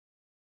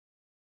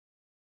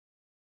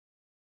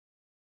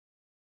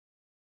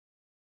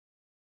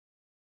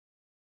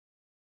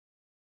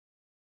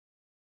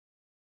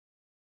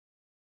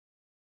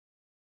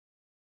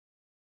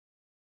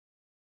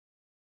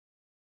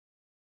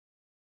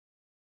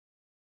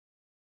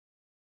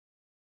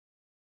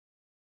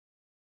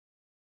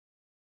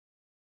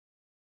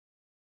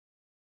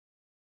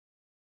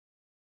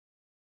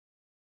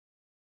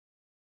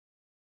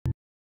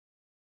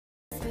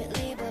How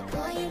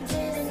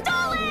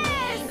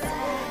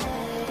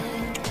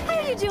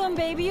you doing,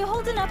 baby? You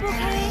holding up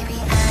okay?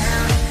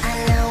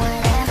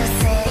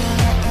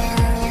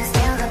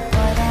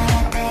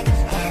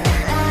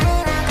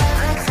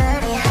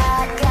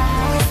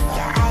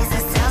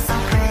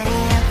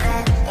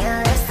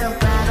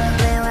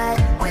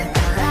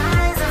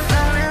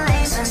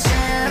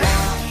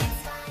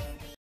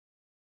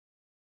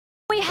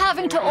 We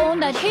having to own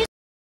that his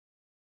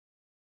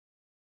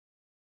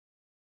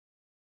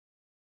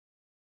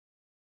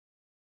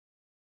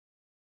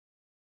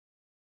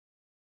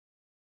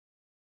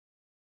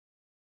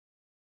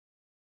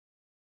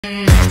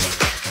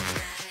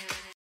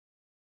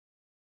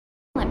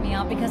let me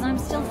out because I'm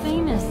still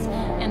famous,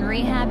 and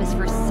rehab is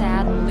for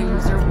sad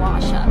loser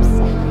wash-ups.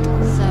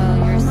 So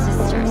your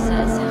sister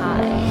says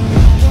hi.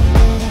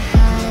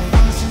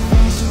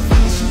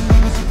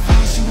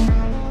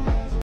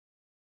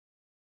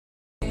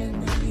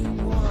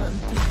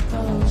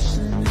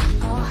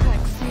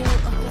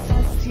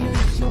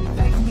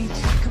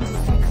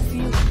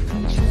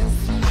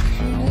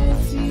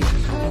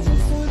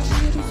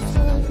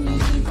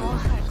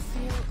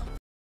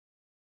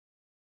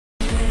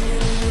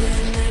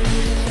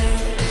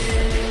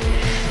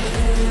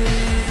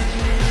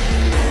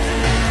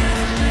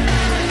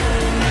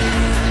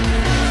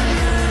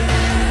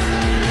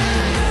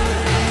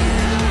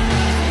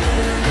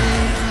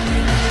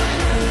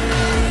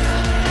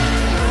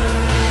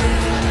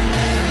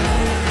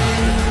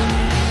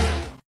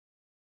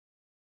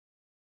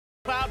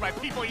 By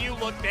people you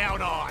look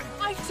down on.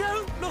 I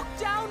don't look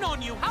down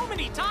on you. How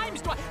many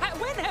times do I...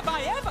 When have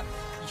I ever...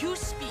 You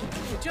speak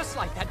just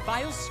like that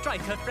vile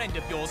striker friend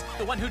of yours,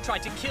 the one who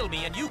tried to kill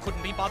me and you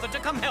couldn't be bothered to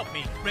come help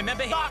me.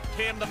 Remember him? Stopped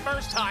him the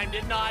first time,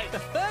 didn't I? The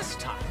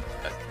first time?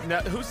 No,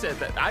 who said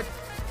that?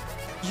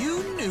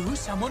 You knew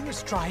someone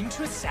was trying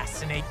to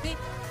assassinate me?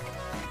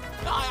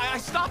 I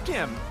stopped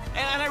him.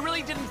 And I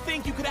really didn't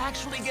think you could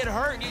actually get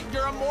hurt.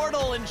 You're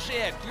immortal and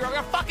shit. You're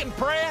a fucking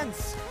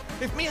prince.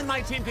 If me and my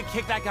team could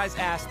kick that guy's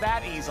ass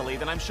that easily,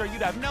 then I'm sure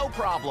you'd have no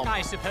problem.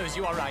 I suppose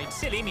you are right.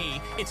 Silly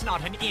me. It's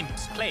not an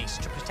imp's place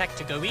to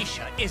protect a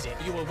Goetia, is it?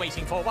 You were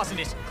waiting for,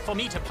 wasn't it? For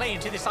me to play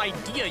into this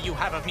idea you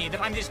have of me,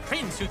 that I'm this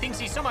prince who thinks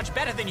he's so much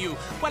better than you.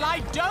 Well, I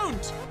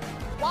don't.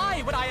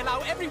 Why would I allow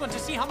everyone to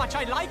see how much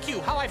I like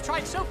you? How I've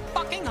tried so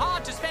fucking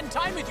hard to spend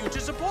time with you, to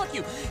support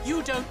you.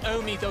 You don't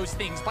owe me those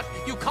things, but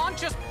you can't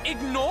just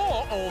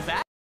ignore all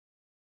that.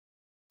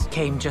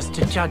 Came just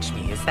to judge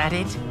me, is that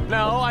it?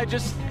 No,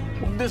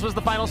 this was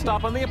the final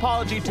stop on the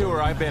apology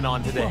tour I've been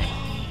on today.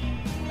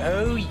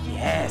 Oh,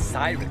 yes,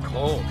 I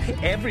recall.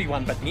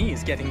 Everyone but me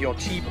is getting your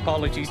cheap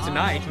apologies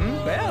tonight.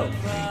 Well,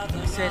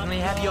 you certainly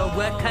have your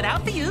work cut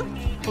out for you.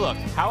 Look,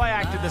 how I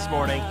acted this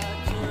morning,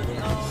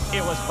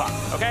 it was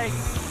fucked, okay?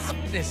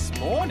 This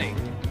morning?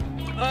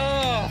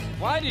 Oh,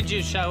 why did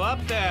you show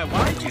up there?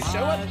 Why did you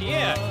show up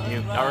here?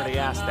 You already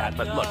asked that,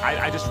 but look,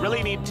 I just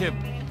really need to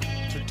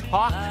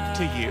talk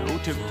to you,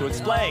 to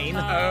explain.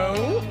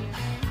 Oh?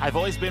 I've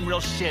always been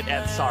real shit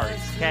at sorries,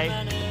 okay?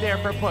 They're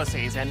for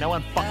pussies, and no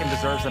one fucking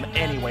deserves them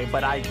anyway,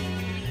 but I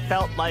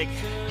felt like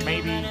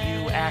maybe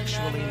you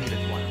actually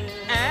needed one.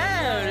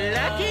 Oh,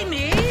 lucky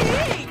me!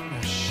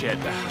 Oh, shit.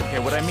 Okay,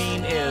 what I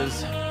mean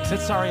is, I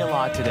said sorry a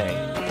lot today,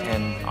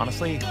 and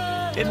honestly,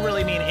 didn't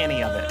really mean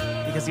any of it,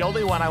 because the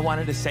only one I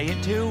wanted to say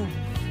it to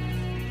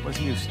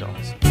was you,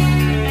 Stones.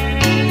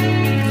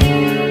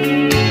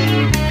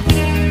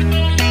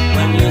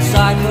 When you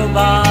cycle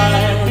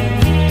by,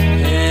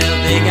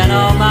 and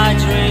all my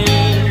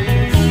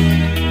dreams,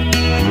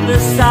 the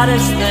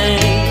saddest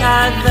thing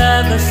I've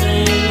ever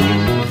seen.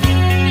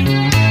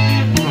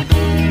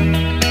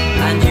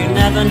 And you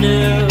never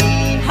knew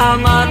how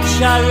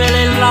much I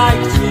really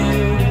liked you,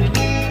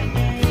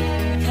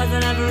 because I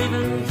never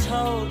even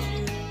told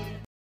you.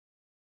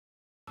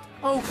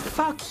 Oh,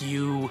 fuck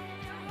you.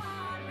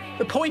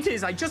 The point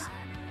is, I just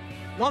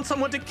want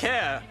someone to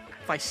care.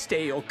 If I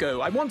stay or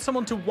go, I want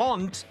someone to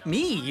want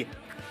me.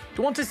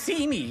 To want to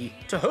see me,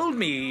 to hold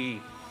me,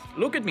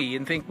 look at me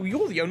and think, well,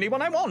 you're the only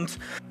one I want.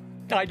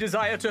 I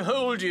desire to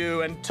hold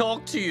you and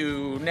talk to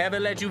you, never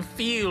let you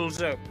feel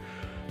so.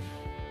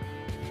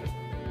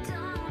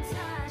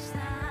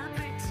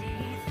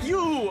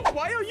 You!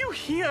 Why are you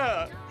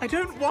here? I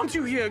don't want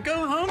you here.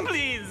 Go home,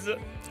 please.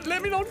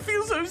 Let me not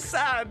feel so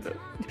sad.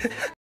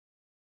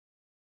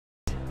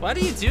 What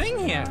are you doing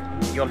here?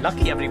 You're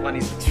lucky everyone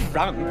is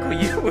drunk or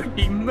you would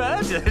be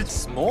murdered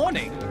this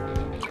morning.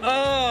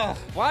 Oh,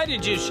 why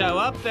did you show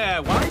up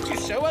there? Why did you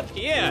show up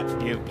here?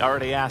 You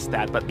already asked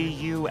that, but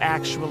you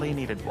actually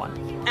needed one.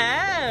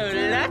 Oh,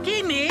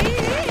 lucky me!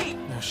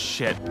 Oh,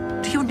 shit.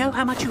 Do you know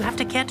how much you have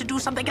to care to do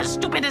something as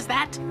stupid as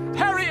that?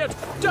 Harriet,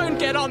 don't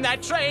get on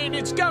that train.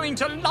 It's going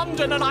to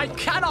London and I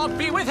cannot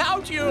be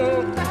without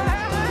you.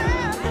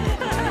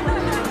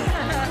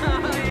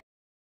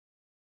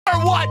 Or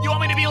what? You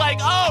want me to be like,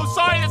 oh,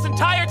 sorry, this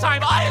entire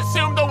time I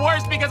assumed the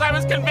worst because I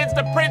was convinced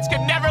a prince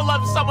could never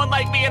love someone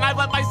like me, and I've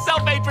let my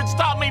self-hatred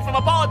stop me from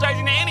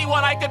apologizing to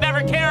anyone I could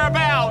never care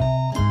about.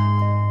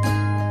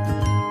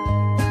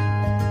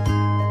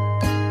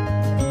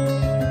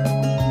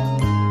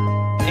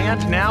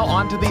 And now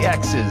on to the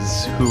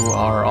X's, who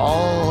are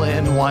all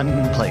in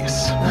one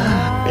place.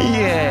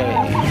 Yay!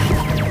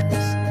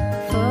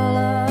 Full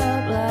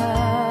up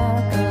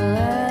like a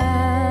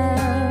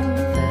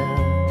landfill,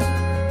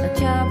 a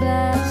job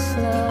that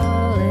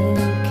slowly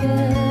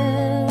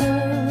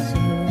kills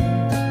you.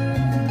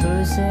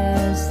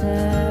 Bruises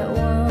that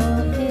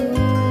won't heal.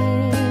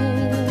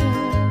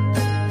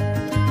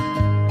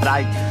 But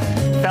I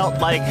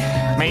felt like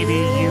maybe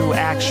you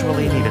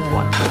actually needed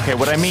one. Okay,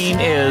 what I mean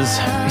is,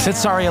 I said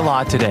sorry a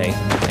lot today,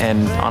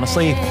 and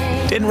honestly,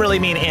 didn't really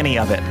mean any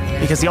of it,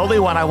 because the only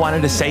one I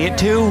wanted to say it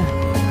to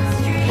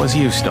was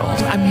you,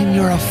 Stoles. I mean,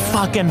 you're a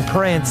fucking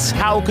prince.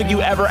 How could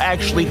you ever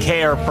actually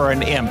care for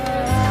an imp?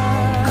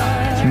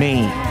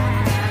 Me.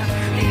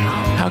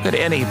 How could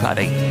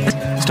anybody?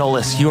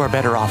 Stolas, you are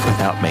better off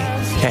without me,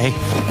 okay?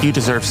 You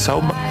deserve so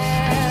much.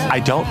 I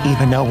don't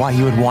even know why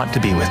you would want to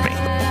be with me.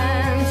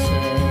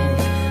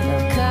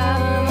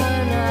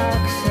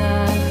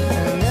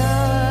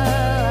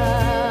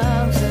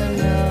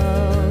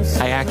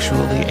 I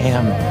actually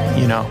am,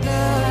 you know,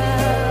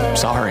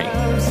 sorry.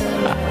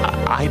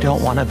 I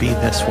don't want to be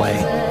this way.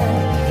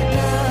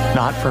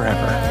 Not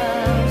forever.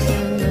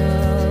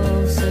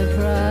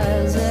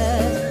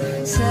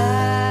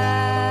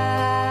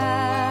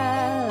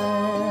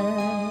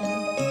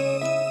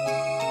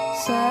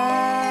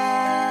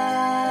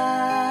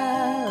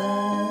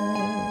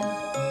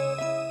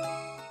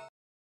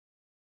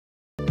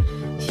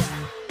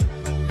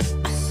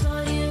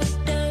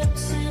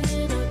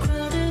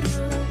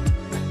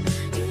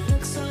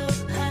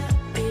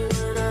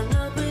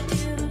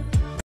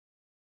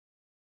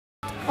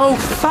 Oh,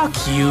 fuck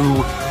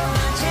you.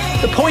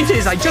 The point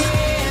is, I just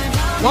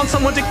want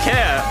someone to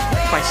care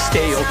if I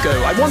stay or go.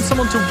 I want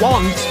someone to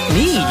want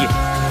me,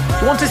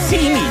 to want to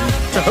see me,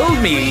 to hold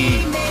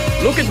me,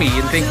 look at me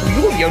and think,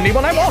 you're the only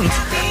one I want.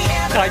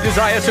 I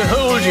desire to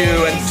hold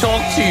you and talk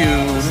to you,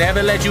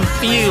 never let you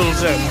feel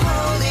so.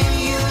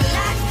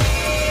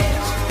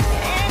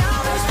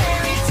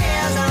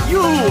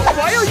 You,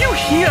 why are you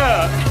here?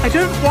 I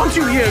don't want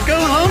you here. Go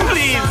home,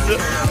 please.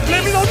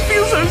 Let me not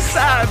feel so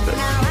sad.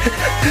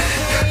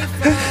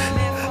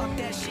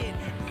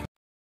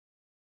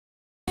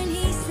 And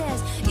he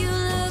says, you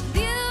look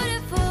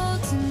beautiful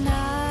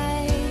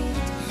tonight,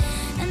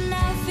 and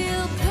I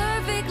feel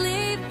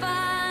perfectly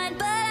fine,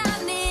 but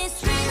I miss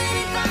screaming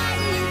and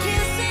fighting and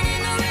kissing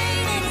in the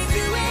rain, and it's 2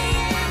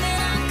 a.m.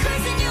 and I'm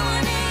cursing your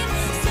name,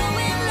 so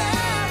in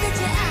love that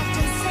you act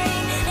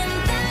insane, and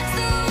that's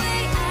the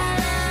way I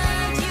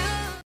love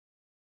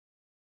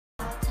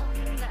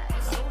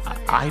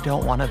you. I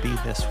don't want to be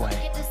this way.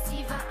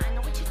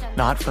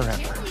 Not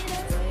forever.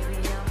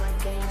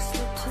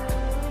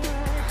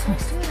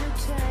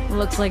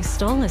 Looks like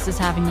Stolas is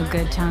having a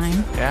good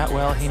time. Yeah,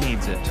 well, he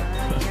needs it.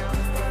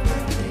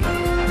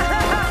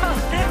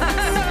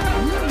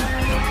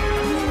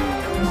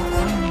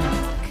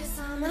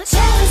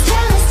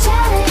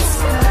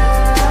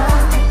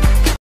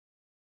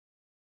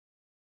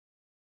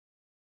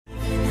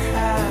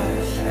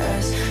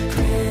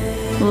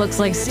 Looks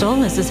like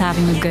Stolas is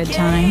having a good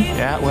time.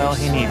 Yeah, well,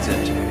 he needs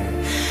it.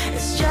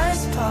 It's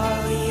just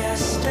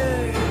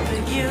polyester,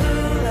 but you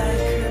like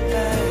her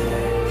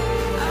better.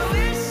 I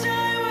wish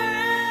I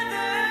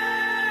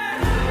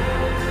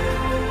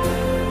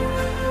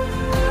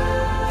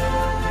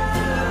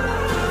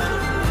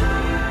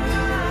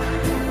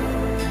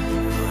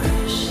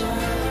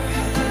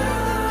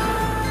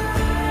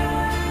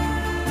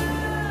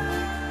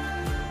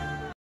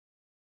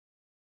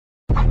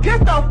Get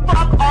the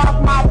fuck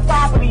off my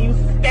property, you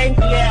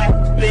skanky ass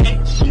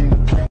bitch!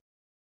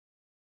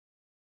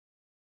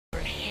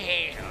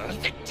 Hail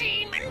the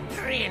demon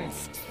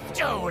prince,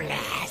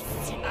 Stolas!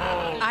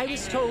 I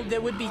was told there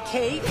would be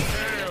cake.